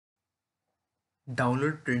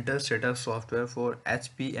Download printer setup software for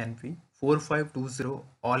HP Envy 4520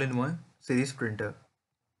 all-in-one series printer.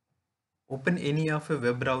 Open any of a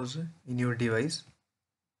web browser in your device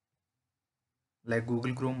like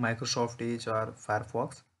Google Chrome, Microsoft Edge or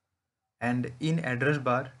Firefox, and in address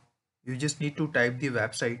bar you just need to type the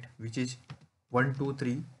website, which is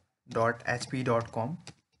 123.hp.com,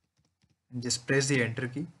 and just press the enter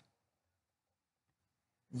key.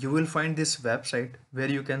 You will find this website where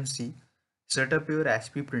you can see set up your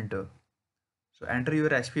HP printer. So enter your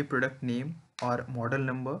HP product name or model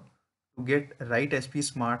number to get right HP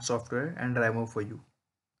Smart software and driver for you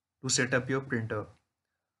to set up your printer.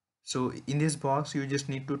 So in this box you just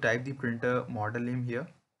need to type the printer model name here.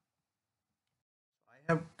 I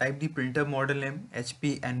have typed the printer model name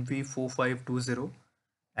HP NV4520,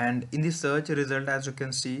 and in the search result, as you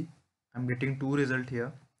can see, I'm getting two results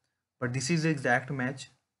here, but this is the exact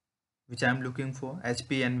match which I'm looking for,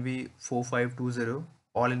 HP NV4520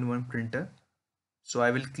 all-in-one printer. So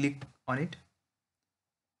I will click on it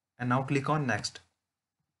and now click on next.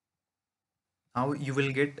 Now you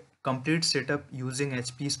will get complete setup using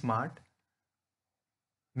HP Smart.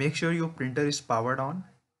 Make sure your printer is powered on,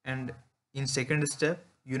 and in second step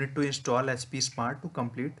you need to install HP Smart to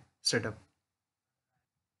complete setup.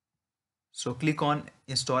 So click on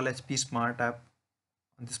install HP Smart app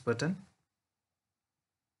on this button.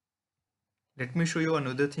 Let me show you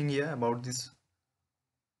another thing here about this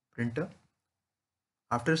printer.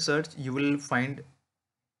 After search you will find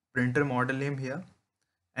printer model name here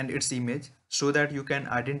and its image, so that you can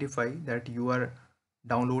identify that you are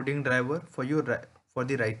downloading driver for for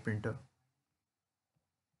the right printer.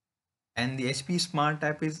 And the HP Smart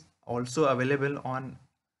app is also available on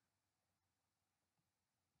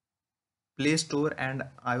Play Store and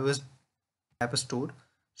iOS App Store,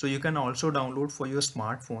 so you can also download for your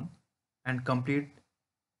smartphone and complete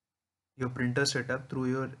your printer setup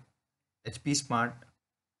through your HP Smart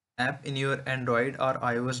app in your Android or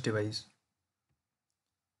iOS device.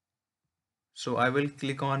 So I will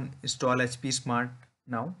click on install HP Smart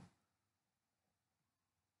now.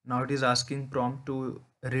 Now it is asking prompt to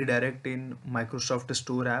redirect in Microsoft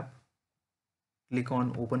Store app. Click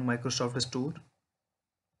on open Microsoft Store.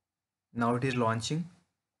 Now it is launching.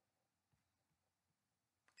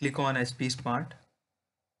 Click on HP Smart.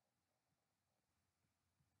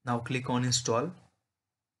 Now click on install.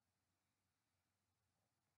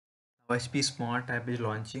 Now HP Smart app is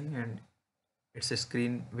launching and its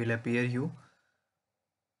screen will appear you.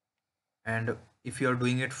 And if you are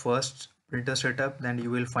doing it first printer setup, then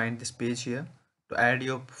you will find this page here. To add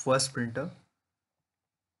your first printer,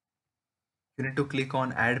 you need to click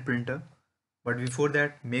on add printer. But before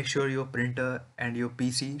that, make sure your printer and your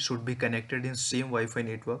PC should be connected in same Wi-Fi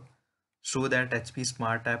network, so that HP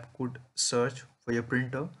Smart app could search for your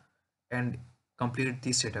printer and complete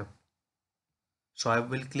the setup. So I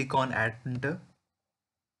will click on add printer.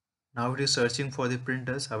 Now it is searching for the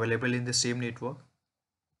printers available in the same network.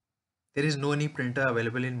 There is no any printer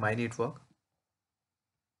available in my network.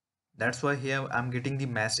 That's why here I'm getting the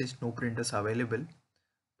message no printers available.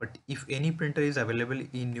 But if any printer is available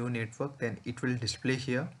in your network, then it will display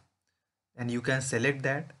here, and you can select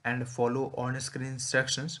that and follow on screen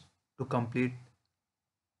instructions to complete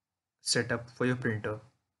setup for your printer.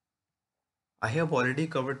 I have already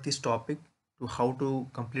covered this topic to how to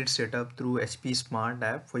complete setup through HP Smart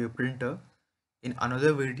app for your printer in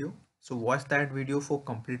another video. So watch that video for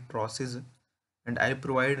complete process, and I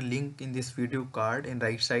provide link in this video card in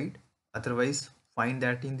right side. Otherwise find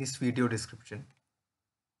that in this video description.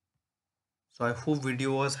 So I hope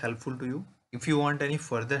video was helpful to you. If you want any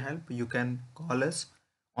further help, you can call us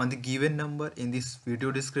on the given number in this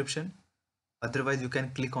video description. Otherwise, you can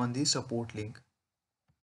click on the support link.